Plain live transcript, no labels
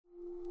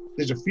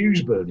there's a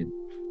fuse burning.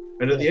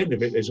 And at the end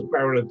of it, there's a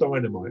barrel of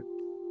dynamite.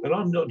 And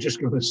I'm not just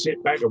going to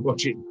sit back and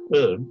watch it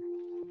burn.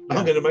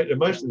 I'm going to make the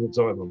most of the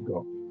time I've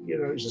got.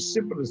 It's as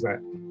simple as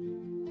that.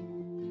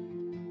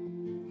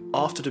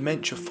 After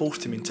dementia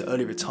forced him into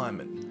early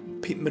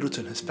retirement, Pete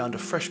Middleton has found a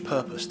fresh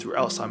purpose through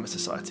Alzheimer's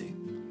Society.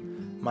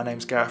 My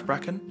name's Gareth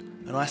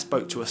Bracken, and I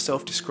spoke to a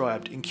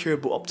self-described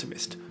incurable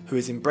optimist who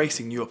is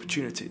embracing new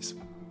opportunities.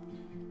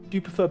 Do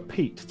you prefer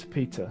Pete to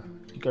Peter?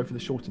 You go for the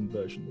shortened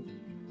version.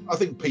 I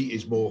think Pete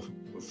is more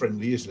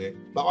friendly, isn't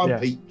it? But I'm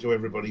Pete to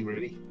everybody,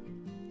 really.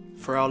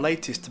 For our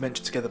latest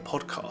Dementia Together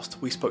podcast,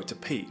 we spoke to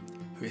Pete,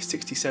 who is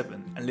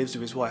 67 and lives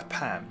with his wife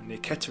Pam near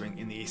Kettering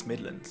in the East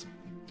Midlands.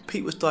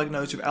 Pete was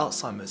diagnosed with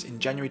Alzheimer's in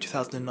January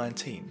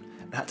 2019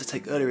 and had to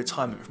take early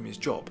retirement from his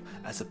job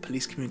as a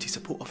police community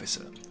support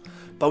officer,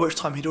 by which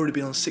time he'd already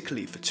been on sick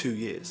leave for 2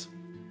 years.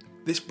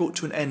 This brought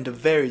to an end a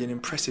varied and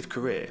impressive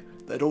career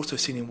that had also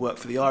seen him work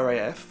for the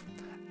RAF,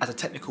 as a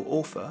technical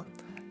author,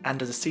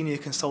 and as a senior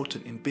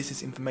consultant in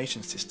business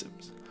information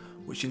systems,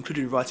 which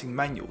included writing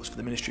manuals for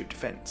the Ministry of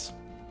Defence.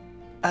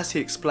 As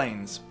he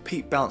explains,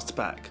 Pete bounced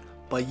back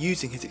by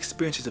using his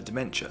experiences of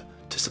dementia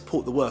to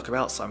support the work of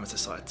Alzheimer's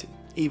Society,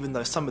 even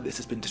though some of this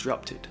has been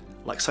disrupted,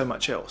 like so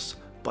much else,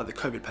 by the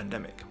COVID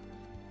pandemic.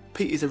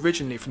 Pete is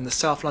originally from the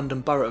South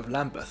London borough of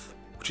Lambeth,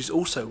 which is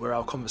also where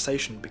our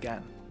conversation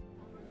began.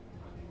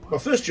 My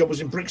first job was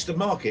in Brixton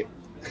Market.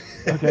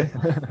 Okay.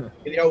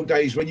 In the old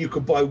days when you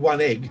could buy one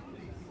egg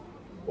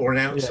or an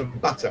ounce of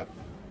butter,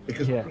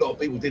 because a lot of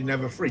people didn't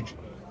have a fridge.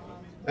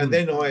 And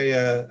then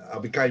I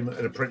became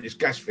an apprentice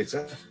gas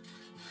fitter.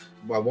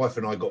 My wife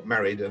and I got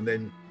married, and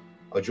then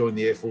I joined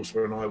the Air Force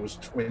when I was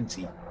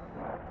 20.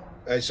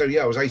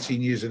 I was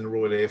 18 years in the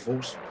Royal Air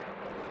Force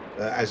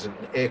as an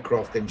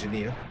aircraft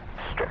engineer.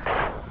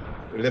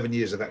 11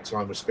 years of that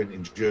time was spent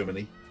in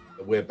Germany,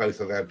 where both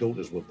of our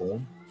daughters were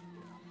born.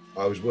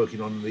 I was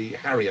working on the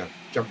Harrier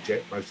jump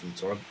jet most of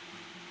the time.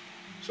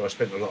 So I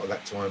spent a lot of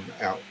that time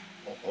out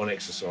on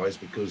exercise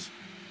because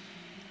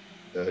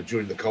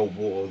during the Cold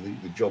War,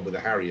 the job of the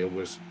Harrier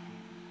was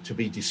to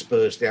be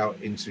dispersed out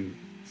into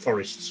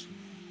forests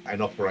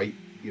and operate,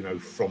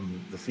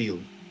 from the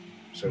field,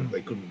 so that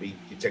they couldn't be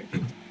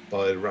detected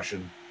by the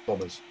Russian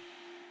bombers.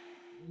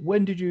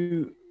 When did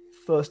you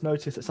first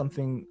notice that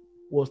something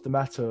was the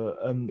matter?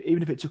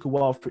 Even if it took a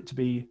while for it to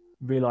be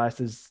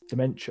realised as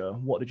dementia,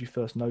 what did you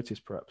first notice,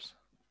 perhaps?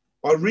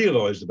 I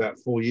realised about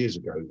 4 years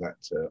ago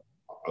that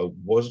I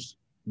was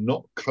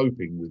not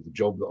coping with the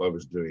job that I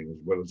was doing as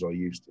well as I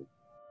used to.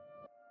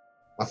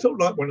 I felt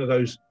like one of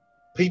those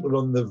people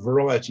on the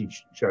variety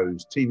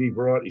shows, TV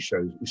variety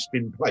shows, who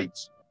spin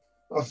plates.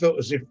 I felt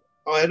as if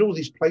I had all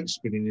these plates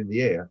spinning in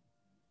the air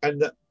and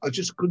that I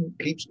just couldn't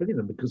keep spinning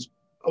them because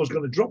I was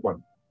going to drop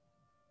one.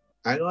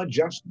 And I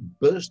just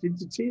burst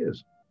into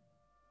tears.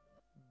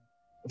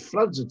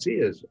 Floods of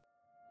tears.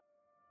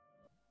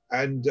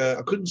 And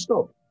I couldn't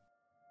stop.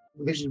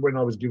 This is when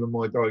I was given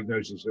my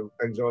diagnosis of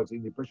anxiety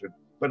and depression.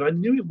 But I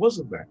knew it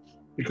wasn't that,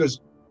 because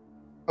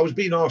I was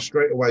being asked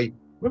straight away,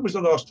 when was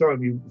the last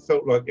time you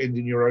felt like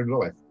ending your own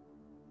life?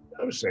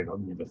 I was saying,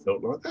 I've never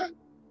felt like that.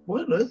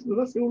 Why on earth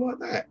would I feel like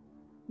that?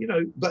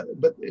 But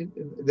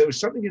there was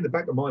something in the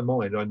back of my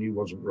mind I knew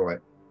wasn't right.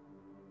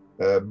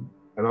 And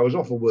I was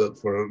off of work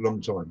for a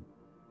long time.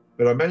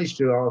 But I managed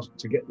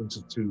to get them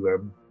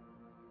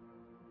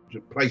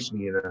to place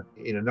me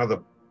in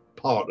another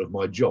part of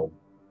my job,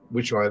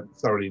 which I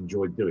thoroughly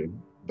enjoyed doing.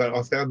 But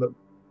I found that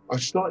I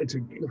started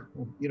to,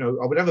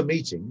 I would have a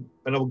meeting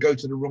and I would go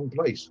to the wrong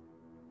place.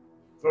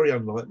 Very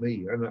unlike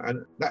me.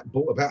 And that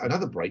brought about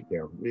another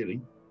breakdown, really.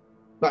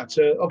 But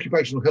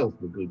occupational health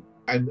were good.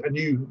 And a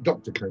new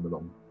doctor came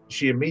along.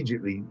 She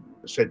immediately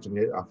said to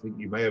me, I think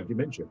you may have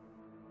dementia.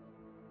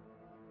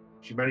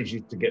 She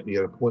managed to get me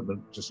an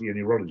appointment to see a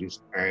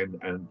neurologist and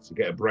to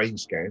get a brain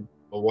scan.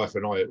 My wife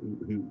and I,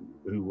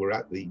 who were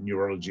at the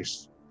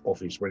neurologist's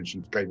office when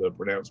she gave her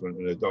pronouncement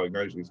and her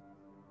diagnosis,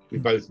 we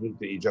both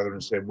looked at each other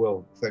and said,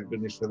 well, thank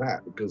goodness for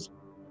that, because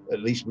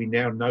at least we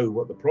now know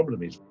what the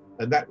problem is.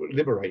 And that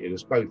liberated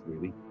us both,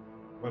 really.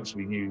 Once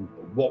we knew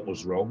what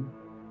was wrong,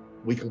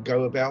 we could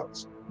go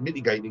about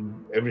mitigating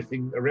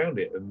everything around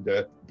it and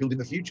building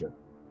the future,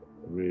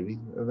 really.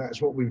 And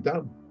that's what we've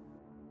done.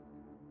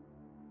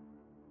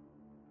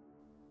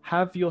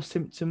 Have your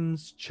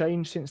symptoms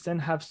changed since then?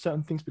 Have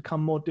certain things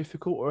become more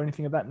difficult or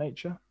anything of that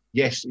nature?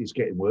 Yes, it's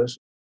getting worse.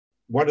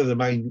 One of the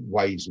main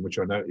ways in which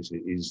I notice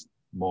it is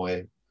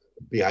my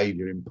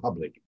behaviour in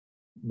public.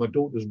 My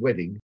daughter's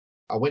wedding,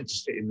 I went to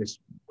sit in this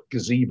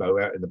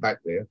gazebo out in the back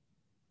there,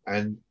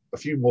 and a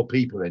few more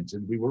people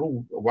entered. We were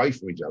all away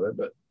from each other,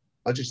 but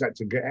I just had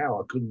to get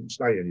out. I couldn't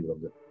stay any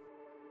longer.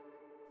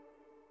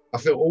 I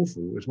felt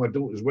awful. It was my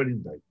daughter's wedding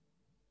day,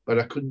 but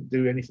I couldn't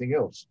do anything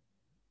else.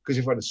 Because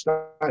if I'd have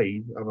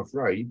stayed, I'm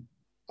afraid,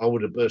 I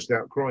would have burst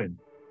out crying.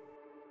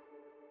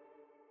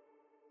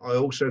 I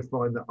also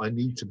find that I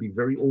need to be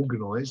very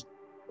organised.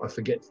 I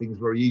forget things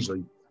very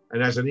easily.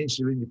 And as an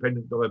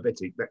insulin-dependent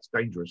diabetic, that's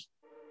dangerous.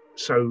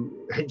 So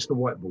hence the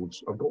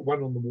whiteboards. I've got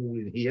one on the wall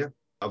in here.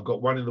 I've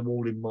got one in the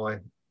wall in my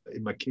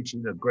in my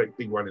kitchen, a great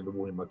big one in the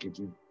wall in my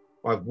kitchen.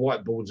 I have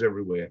whiteboards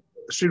everywhere.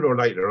 Sooner or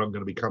later, I'm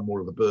going to become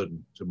more of a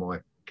burden to my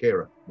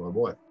carer, my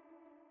wife.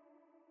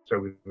 So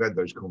we've had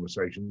those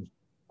conversations.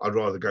 I'd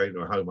rather go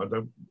into a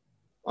home.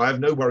 I have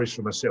no worries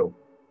for myself,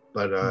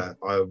 but I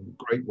have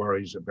great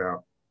worries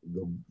about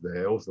the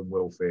health and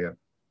welfare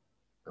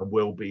and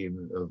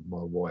well-being of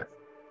my wife,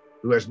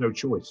 who has no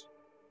choice,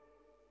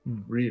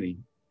 really,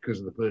 because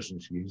of the person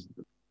she is,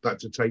 but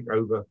to take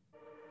over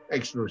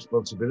extra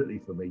responsibility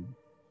for me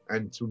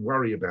and to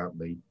worry about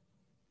me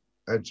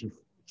and to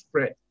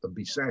fret and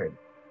be sad.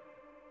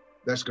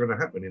 That's going to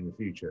happen in the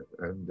future,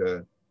 and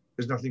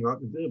there's nothing I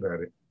can do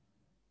about it.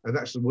 And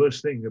that's the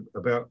worst thing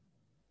about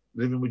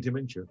living with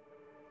dementia.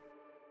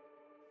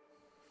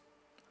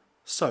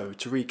 So,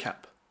 to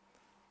recap,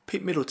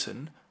 Pete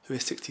Middleton, who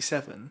is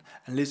 67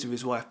 and lives with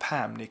his wife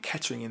Pam near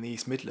Kettering in the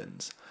East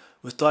Midlands,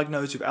 was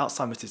diagnosed with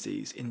Alzheimer's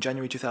disease in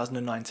January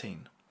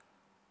 2019.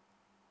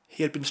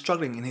 He had been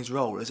struggling in his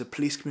role as a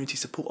police community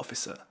support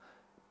officer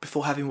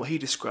before having what he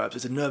describes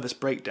as a nervous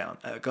breakdown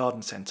at a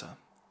garden centre.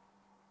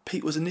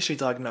 Pete was initially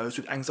diagnosed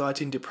with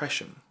anxiety and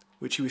depression,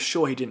 which he was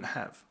sure he didn't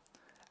have,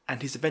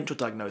 and his eventual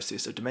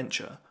diagnosis of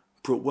dementia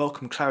brought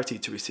welcome clarity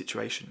to his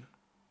situation.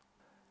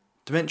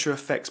 Dementia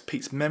affects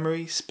Pete's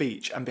memory,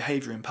 speech and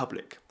behaviour in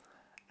public,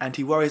 and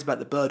he worries about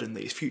the burden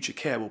that his future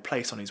care will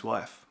place on his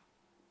wife.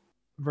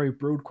 Very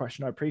broad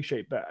question, I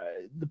appreciate, but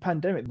the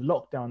pandemic, the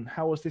lockdown,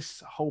 how has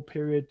this whole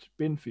period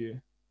been for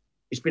you?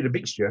 It's been a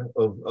mixture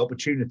of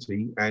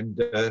opportunity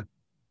and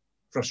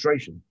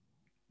frustration.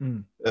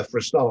 For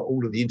a start,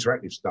 all of the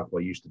interactive stuff I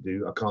used to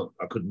do,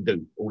 I couldn't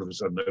do. All of a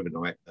sudden,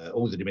 overnight,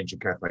 all the dementia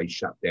cafes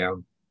shut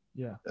down.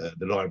 Yeah.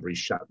 The libraries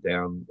shut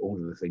down. All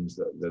of the things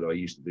that I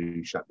used to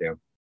do shut down.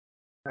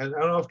 And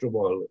after a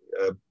while,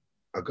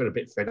 I got a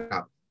bit fed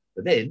up.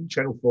 But then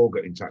Channel 4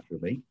 got in touch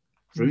with me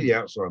through the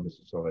Alzheimer's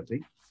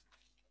Society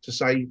to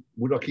say,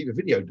 would I keep a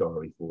video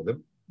diary for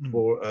them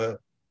for a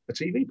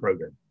TV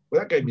programme? Well,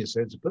 that gave me a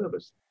sense of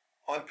purpose.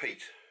 I'm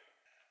Pete.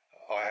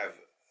 I have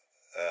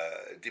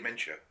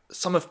dementia.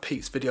 Some of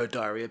Pete's video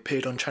diary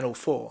appeared on Channel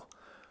 4,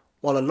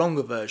 while a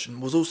longer version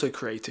was also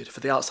created for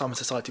the Alzheimer's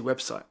Society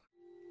website.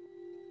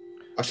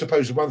 I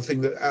suppose the one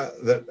thing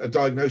that a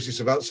diagnosis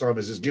of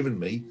Alzheimer's has given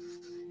me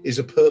is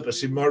a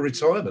purpose in my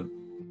retirement.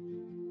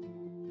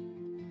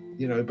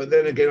 You know, but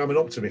then again, I'm an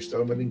optimist.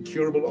 I'm an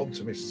incurable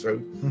optimist, so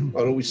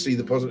I'll always see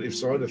the positive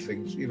side of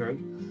things, you know.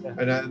 Yeah.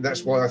 And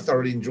that's why I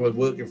thoroughly enjoy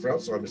working for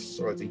Alzheimer's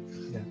Society.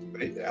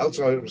 Yeah.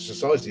 Alzheimer's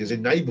Society has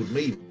enabled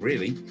me,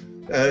 really,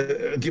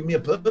 given me a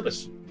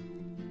purpose.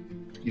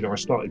 You know, I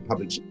started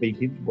public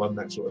speaking when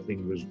that sort of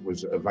thing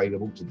was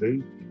available to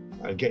do,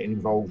 and getting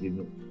involved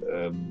in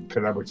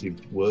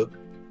collaborative work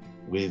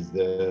with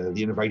the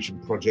Innovation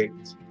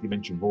Project,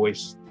 Dementia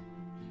Voice,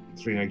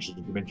 Three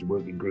Nations Dementia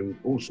Working Group,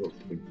 all sorts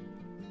of things.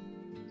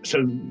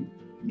 So,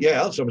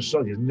 yeah, Alzheimer's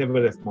Society has never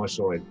left my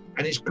side.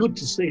 And it's good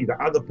to see that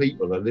other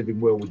people are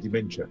living well with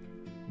dementia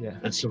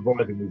and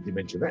surviving with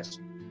dementia.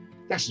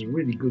 That's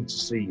really good to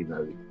see, you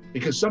know,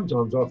 because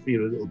sometimes I feel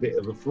a little bit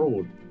of a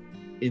fraud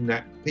in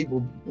that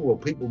people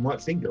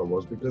might think I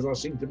was, because I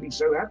seem to be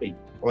so happy.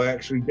 I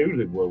actually do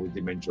live well with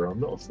dementia. I'm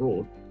not a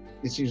fraud.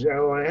 This is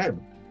how I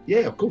am.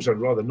 Yeah, of course, I'd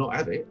rather not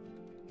have it.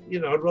 You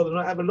know, I'd rather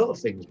not have a lot of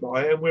things, but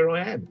I am where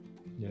I am.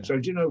 Yeah. So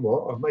do you know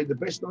what? I've made the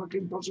best I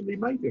can possibly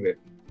make of it.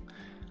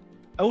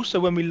 Also,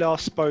 when we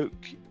last spoke,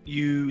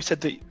 you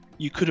said that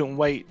you couldn't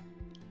wait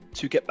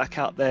to get back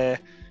out there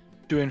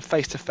doing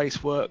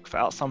face-to-face work for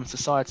Alzheimer's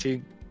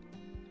Society,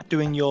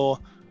 doing your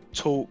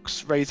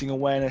talks, raising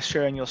awareness,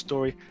 sharing your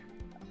story.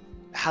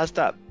 Has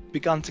that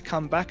begun to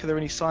come back? Are there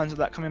any signs of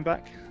that coming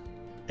back?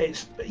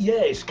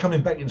 It's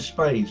coming back in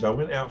spades. I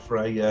went out for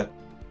a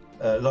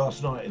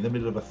last night in the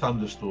middle of a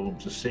thunderstorm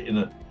to sit in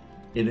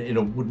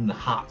a wooden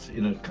hut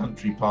in a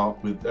country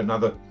park with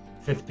another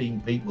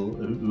 15 people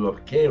who are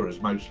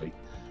carers mostly,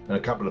 and a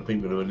couple of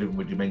people who are living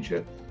with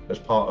dementia as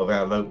part of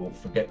our local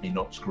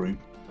Forget-Me-Nots group.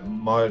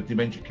 My local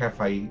dementia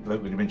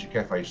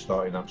cafe is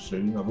starting up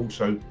soon. I've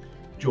also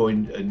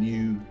joined a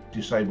new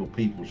disabled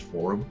people's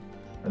forum,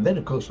 and then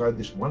of course I had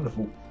this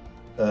wonderful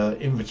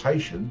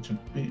invitation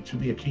to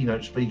be a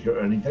keynote speaker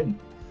at an event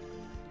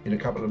in a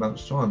couple of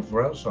months' time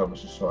for Alzheimer's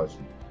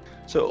Society.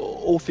 So,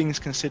 all things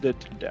considered,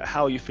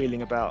 how are you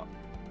feeling about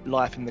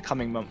life in the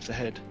coming months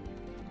ahead?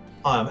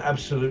 I'm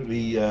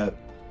absolutely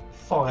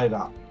fired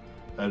up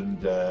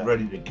and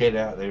ready to get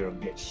out there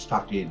and get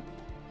stuck in.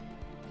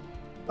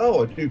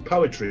 Oh, I do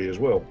poetry as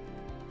well.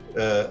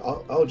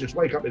 I'll just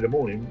wake up in the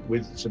morning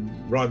with some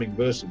rhyming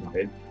verse in my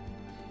head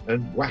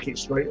and whack it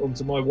straight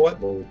onto my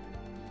whiteboard.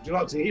 Would you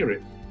like to hear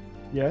it?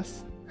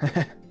 Yes.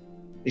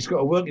 It's got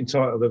a working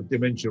title of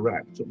Dementia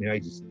Rap. It took me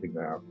ages to think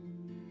that out.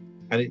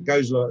 And it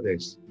goes like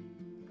this.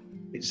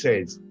 It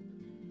says,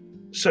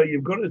 "So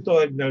you've got a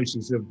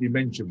diagnosis of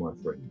dementia, my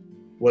friend.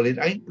 Well, it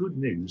ain't good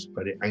news,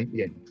 but it ain't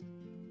the end.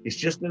 It's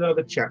just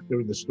another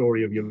chapter in the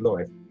story of your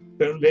life.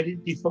 Don't let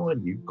it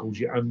define you, cause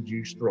you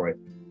undue strife.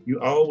 You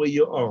are where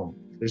you are.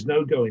 There's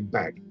no going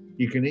back.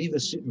 You can either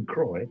sit and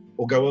cry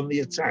or go on the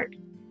attack.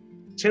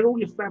 Tell all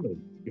your family,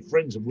 your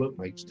friends and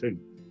workmates too.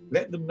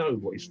 Let them know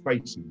what is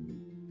facing you.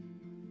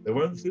 They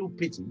won't feel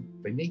pity,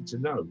 they need to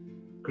know,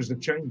 because the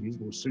changes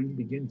will soon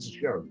begin to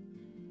show.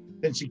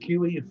 Then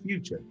secure your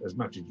future as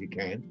much as you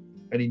can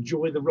and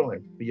enjoy the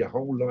ride for your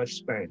whole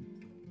lifespan.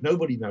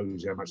 Nobody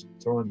knows how much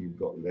time you've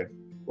got left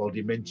while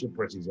dementia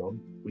presses on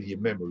with your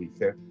memory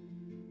theft.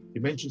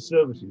 Dementia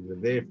services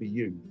are there for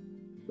you.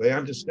 They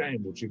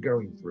understand what you're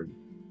going through.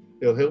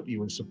 They'll help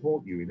you and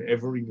support you in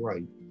every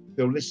way.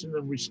 They'll listen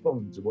and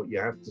respond to what you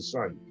have to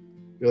say.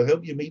 They'll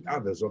help you meet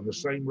others on the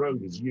same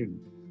road as you,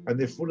 and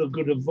they're full of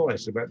good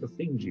advice about the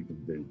things you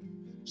can do.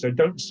 So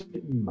don't sit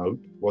and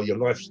mope while your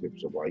life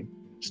slips away.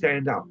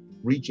 Stand up,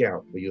 reach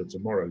out for your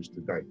tomorrows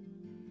today.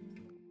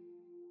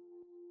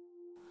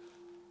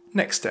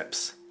 Next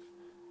steps.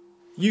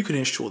 You can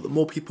ensure that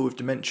more people with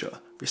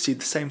dementia receive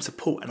the same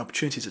support and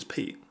opportunities as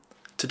Pete.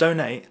 To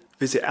donate,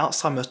 visit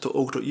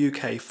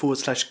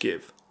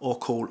alzheimers.org.uk/give or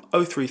call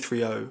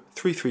 0330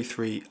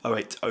 333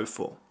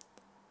 0804.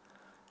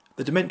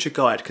 The Dementia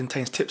Guide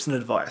contains tips and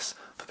advice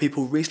for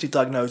people recently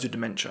diagnosed with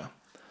dementia.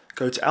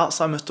 Go to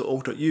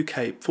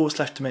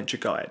alzheimers.org.uk/dementia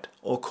guide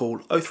or call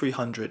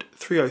 0300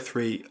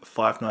 303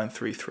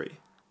 5933.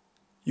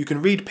 You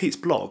can read Pete's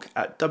blog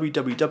at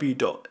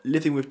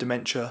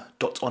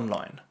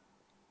www.livingwithdementia.online.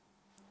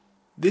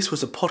 This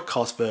was a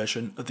podcast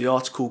version of the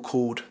article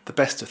called The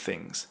Best of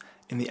Things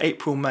in the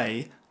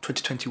April-May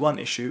 2021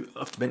 issue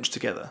of Dementia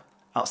Together,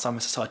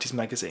 Alzheimer's Society's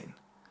magazine.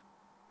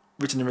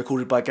 Written and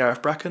recorded by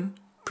Gareth Bracken,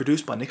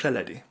 produced by Nicola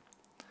Leddy.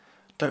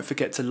 Don't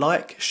forget to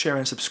like, share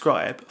and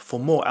subscribe for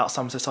more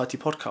Alzheimer's Society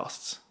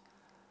podcasts.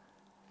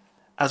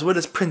 As well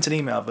as print and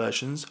email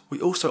versions, we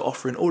also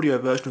offer an audio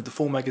version of the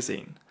full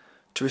magazine.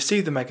 To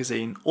receive the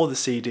magazine or the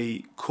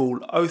CD, call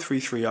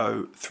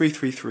 0330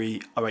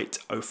 333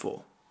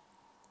 0804.